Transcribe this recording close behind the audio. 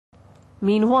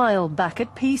Meanwhile, back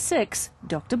at P6,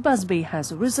 Dr. Busby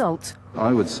has a result.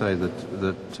 I would say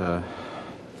that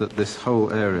this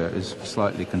whole area is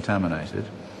slightly contaminated.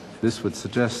 This would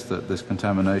suggest that this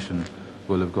contamination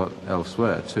will have got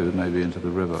elsewhere too, maybe into the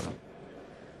river.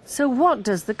 So what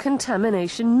does the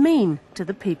contamination mean to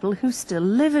the people who still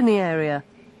live in the area?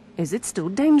 Is it still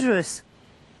dangerous?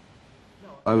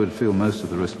 I would feel most of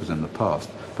the risk was in the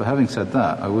past. But having said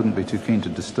that, I wouldn't be too keen to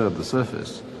disturb the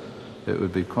surface. It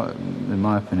would be quite, in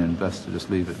my opinion, best to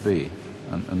just leave it be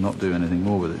and not do anything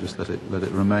more with it. Just let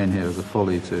it remain here as a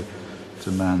folly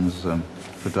to man's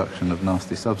production of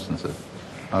nasty substances.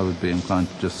 I would be inclined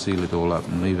to just seal it all up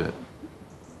and leave it.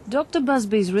 Dr.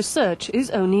 Busby's research is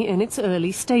only in its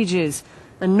early stages,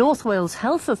 and North Wales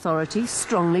Health Authority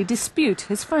strongly dispute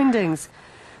his findings.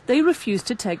 They refuse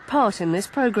to take part in this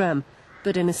programme,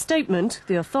 but in a statement,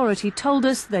 the authority told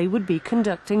us they would be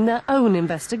conducting their own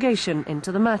investigation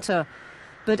into the matter.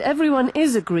 But everyone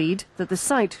is agreed that the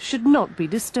site should not be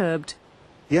disturbed.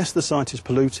 Yes, the site is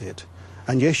polluted,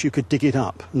 and yes, you could dig it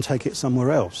up and take it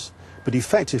somewhere else, but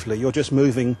effectively you're just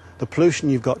moving the pollution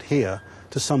you've got here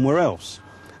to somewhere else.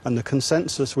 And the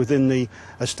consensus within the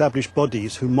established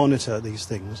bodies who monitor these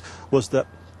things was that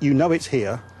you know it's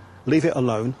here, leave it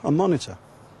alone and monitor.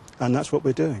 And that's what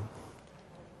we're doing.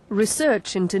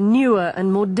 Research into newer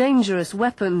and more dangerous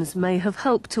weapons may have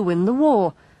helped to win the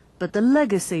war, but the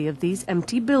legacy of these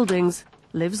empty buildings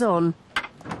lives on.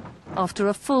 After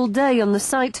a full day on the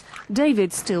site,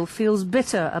 David still feels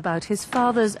bitter about his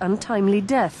father's untimely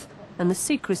death and the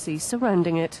secrecy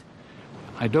surrounding it.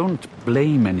 I don't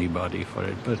blame anybody for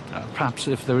it, but perhaps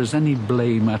if there is any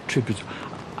blame attributed,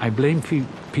 I blame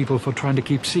people for trying to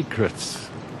keep secrets.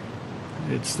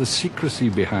 It's the secrecy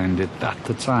behind it at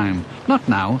the time. Not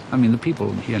now. I mean, the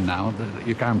people here now,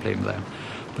 you can't blame them.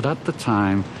 But at the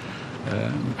time,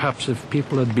 perhaps if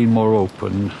people had been more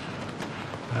open,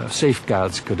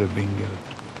 safeguards could have been given.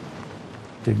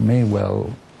 It may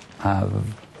well have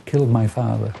killed my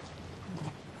father.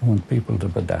 I want people to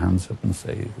put their hands up and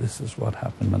say, this is what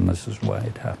happened and this is why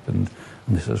it happened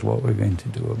and this is what we're going to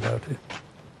do about it.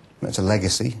 It's a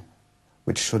legacy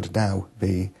which should now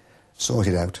be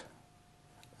sorted out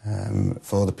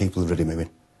for the people of Rhydymwyn,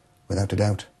 without a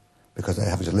doubt, because they're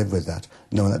having to live with that,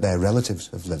 knowing that their relatives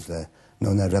have lived there,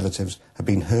 knowing their relatives have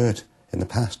been hurt in the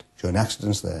past during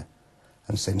accidents there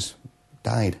and since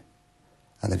died.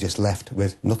 And they're just left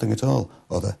with nothing at all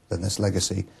other than this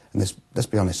legacy. And this, let's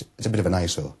be honest, it's a bit of an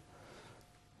eyesore.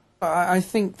 I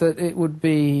think that it would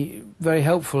be very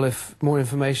helpful if more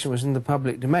information was in the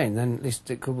public domain, then at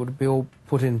least it would be all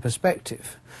put in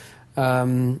perspective.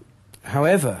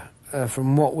 However,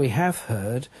 from what we have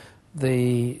heard,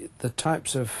 the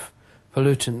types of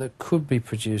pollutant that could be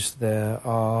produced there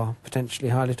are potentially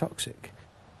highly toxic.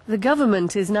 The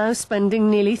government is now spending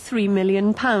nearly £3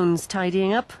 million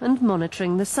tidying up and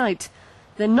monitoring the site.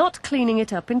 They're not cleaning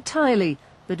it up entirely,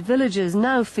 but villagers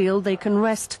now feel they can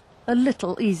rest a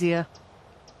little easier.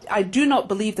 I do not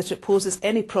believe that it poses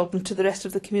any problem to the rest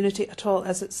of the community at all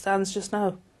as it stands just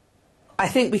now. I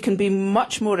think we can be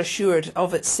much more assured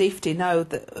of its safety now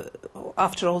that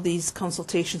after all these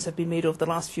consultations have been made over the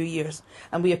last few years,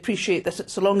 and we appreciate that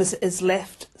so long as it is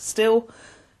left still,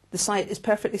 the site is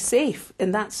perfectly safe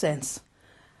in that sense,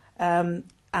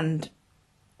 and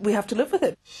we have to live with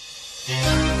it.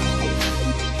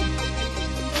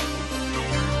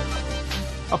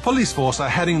 A police force are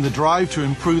heading the drive to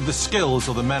improve the skills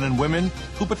of the men and women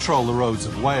who patrol the roads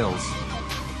of Wales.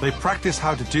 They practice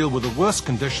how to deal with the worst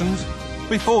conditions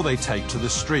before they take to the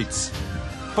streets.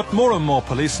 But more and more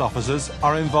police officers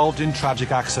are involved in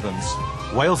tragic accidents.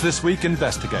 Wales This Week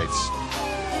investigates.